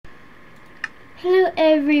Hello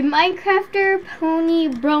every Minecrafter, Pony,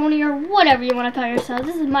 Brony, or whatever you want to call yourself.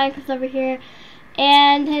 This is Minecraft over here,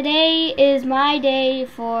 and today is my day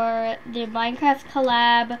for the Minecraft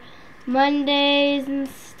collab, Mondays and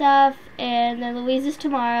stuff, and then Louise's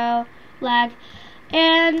tomorrow, lag.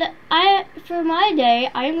 And for my day,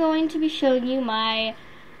 I'm going to be showing you my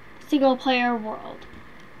single player world.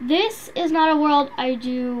 This is not a world I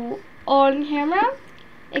do on camera,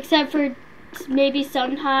 except for maybe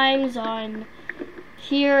sometimes on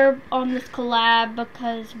here on this collab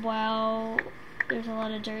because, well, there's a lot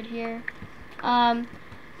of dirt here. And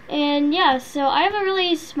yeah, so I have a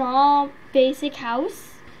really small basic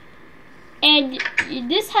house, and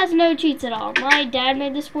this has no cheats at all. My dad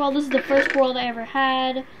made this world. This is the first world I ever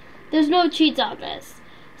had. There's no cheats on this.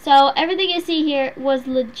 So everything you see here was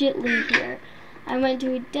legitly here. I went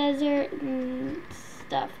to a desert and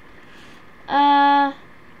stuff.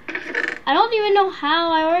 I don't even know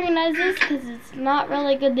how I organize this because it's not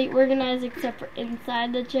really good to organize except for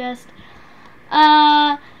inside the chest.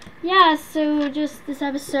 Yeah, so just this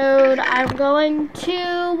episode, I'm going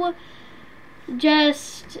to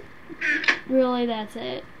really, that's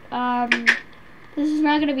it. This is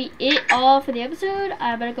not going to be it all for the episode.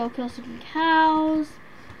 I'm going to go kill some cows.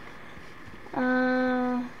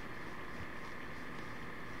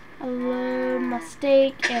 Hello, my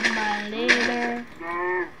steak and my liver.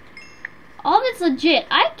 All of it's legit.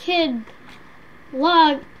 I can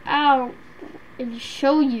log out and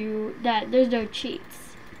show you that there's no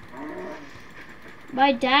cheats.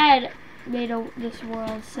 My dad made this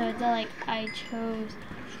world, so it's not like I chose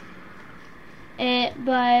it.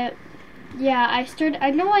 But yeah, I started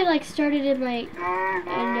in like a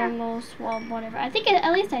jungle, swamp, whatever. I think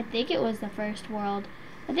at least I think it was the first world.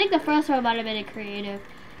 I think the first one might have been a creative.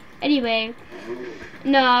 Anyway,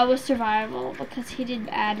 no, it was survival because he didn't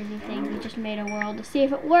add anything. He just made a world to see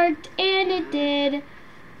if it worked, and it did.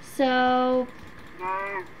 So,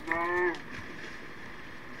 yeah,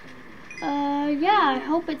 I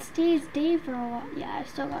hope it stays day for a while. Yeah, I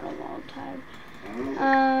still got a long time.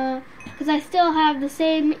 Because I still have the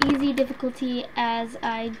same easy difficulty as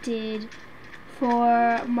I did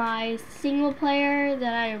for my single player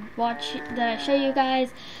that I show you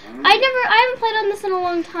guys. I haven't played on this in a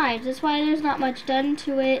long time, so that's why there's not much done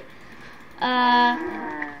to it. I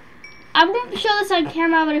won't show this on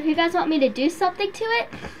camera, but if you guys want me to do something to it,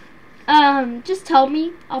 just tell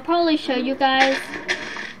me. I'll probably show you guys,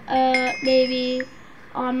 maybe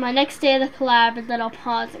on my next day of the collab, and then I'll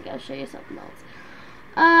pause and go show you something else.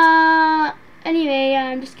 Anyway,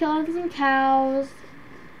 I'm just killing some cows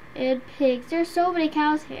and pigs. There's so many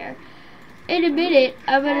cows here. In a minute,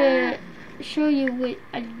 I'm gonna show you what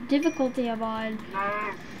difficulty I'm on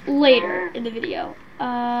later in the video.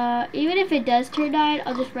 Even if it does turn night,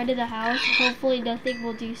 I'll just run to the house. Hopefully nothing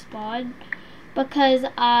will despawn, because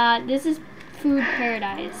this is food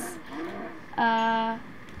paradise. In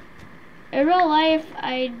real life,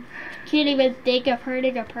 I can't even think of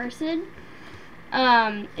hurting a person.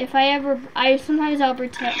 Sometimes I'll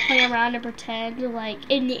play around and pretend like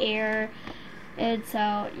in the air, and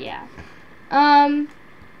so yeah. And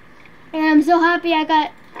I'm so happy I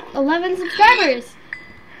got 11 subscribers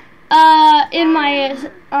in my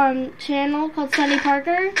channel called Sunny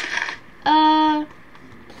Parker.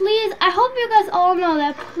 Please, I hope you guys all know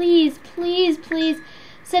that. Please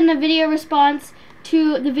send a video response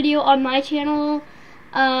to the video on my channel.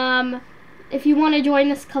 If you want to join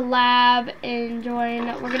this collab and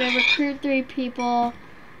we're going to recruit 3 people.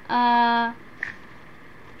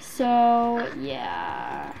 So,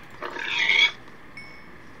 yeah.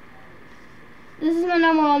 This is my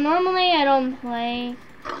normal world. Normally, I don't play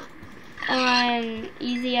on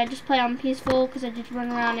easy. I just play on peaceful because I just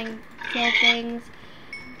run around and kill things.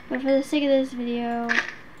 But for the sake of this video,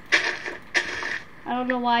 I don't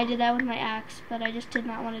know why I did that with my axe, but I just did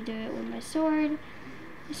not want to do it with my sword.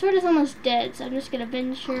 My sword is almost dead, so I'm just going to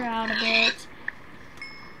venture out a bit.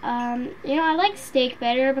 You know, I like steak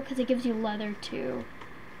better because it gives you leather too.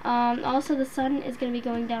 Also, the sun is going to be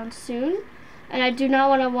going down soon, and I do not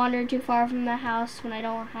want to wander too far from the house when I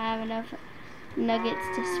don't have enough nuggets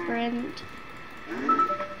to sprint.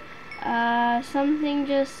 Something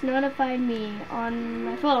just notified me on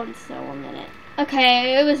my phone, so 1 minute.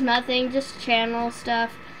 Okay, it was nothing, just channel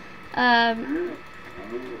stuff.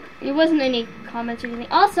 It wasn't any comments or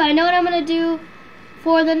anything. Also, I know what I'm going to do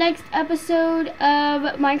for the next episode of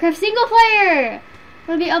Minecraft Single Player. I'm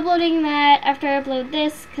going to be uploading that after I upload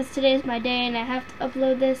this, because today is my day and I have to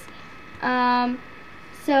upload this.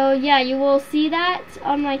 So yeah, you will see that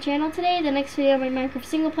on my channel today. The next video of my Minecraft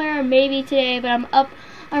Single Player, maybe today, but I'm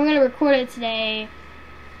going to record it today.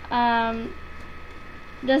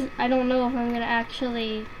 I don't know if I'm gonna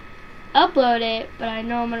actually upload it, but I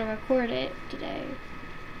know I'm gonna record it today.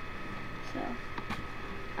 So,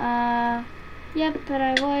 yep. But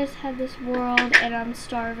I've always had this world, and I'm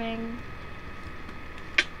starving.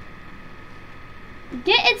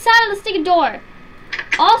 Get inside of the stinking door.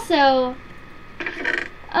 Also,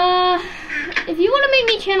 if you want to make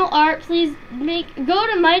me channel art, please go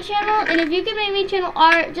to my channel, and if you can make me channel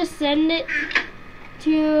art, just send it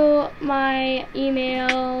to my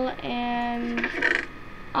email. And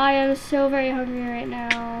I am so very hungry right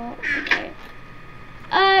now. Okay.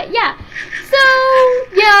 Yeah. So,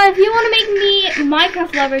 yeah, if you want to make me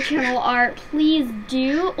Minecraft Lover channel art, please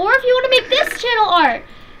do. Or if you want to make this channel art,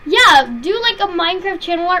 yeah, do like a Minecraft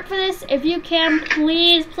channel art for this. If you can,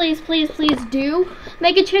 please, please, please, please do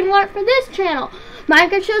make a channel art for this channel.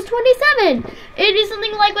 Minecraft Shows 27. It is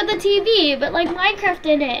something like with the TV, but like Minecraft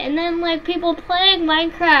in it, and then like people playing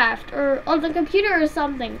Minecraft or on the computer or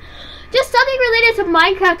something. Just something related to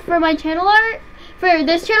Minecraft for my channel art, for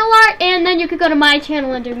this channel art, and then you could go to my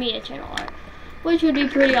channel and do me a channel art, which would be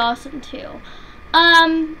pretty awesome too.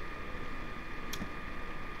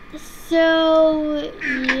 So,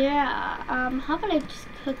 yeah, how about I just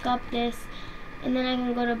cook up this, and then I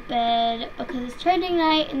can go to bed, because it's training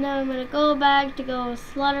night, and then I'm going to go back to go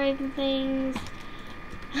slaughtering things.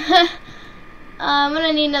 I'm going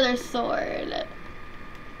to need another sword.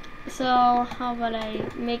 So, how about I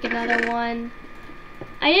make another one?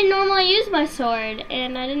 I didn't normally use my sword,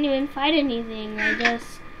 and I didn't even fight anything. I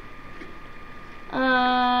just,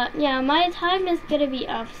 yeah, my time is going to be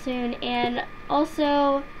up soon, and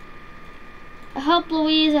also, I hope,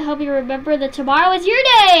 Louise, I hope you remember that tomorrow is your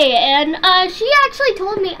day. And she actually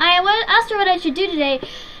told me, I asked her what I should do today.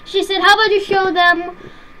 She said, how about you show them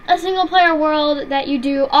a single player world that you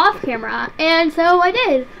do off camera? And so I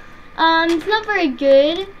did. It's not very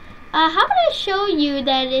good. How about I show you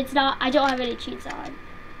that it's not, I don't have any cheats on.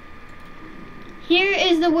 Here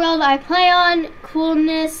is the world I play on,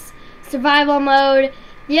 coolness, survival mode.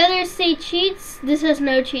 The others say cheats. This has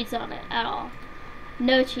no cheats on it at all.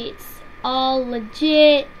 No cheats. All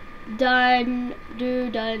legit, done,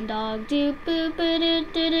 done, dog, do, boo, boo, do,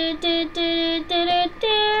 do, do, do, do, do, do,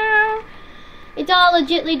 do. It's all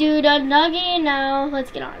legitly done, doggy. Now,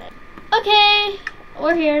 let's get on it. Okay,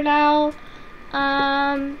 we're here now.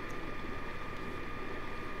 How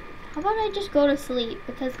about I just go to sleep,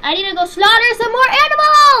 because I need to go slaughter some more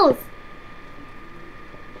animals!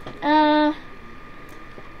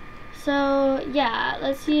 So, yeah,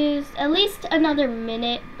 let's use at least another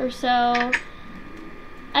minute or so. I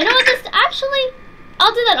don't want this to, actually,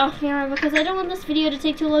 I'll do that off camera, because I don't want this video to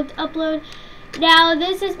take too long to upload. Now,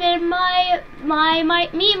 this has been me,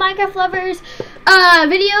 Minecraft Lovers,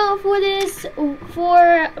 video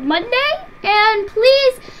for Monday. And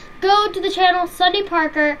please go to the channel Sunday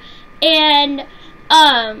Parker, and,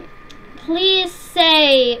 please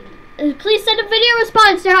send a video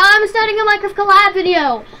response to how I'm starting a Minecraft collab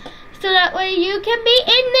video. So that way you can be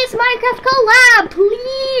in this Minecraft collab,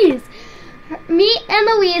 please. Me and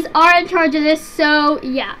Louise are in charge of this, so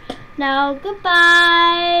yeah. Now,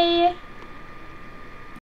 goodbye.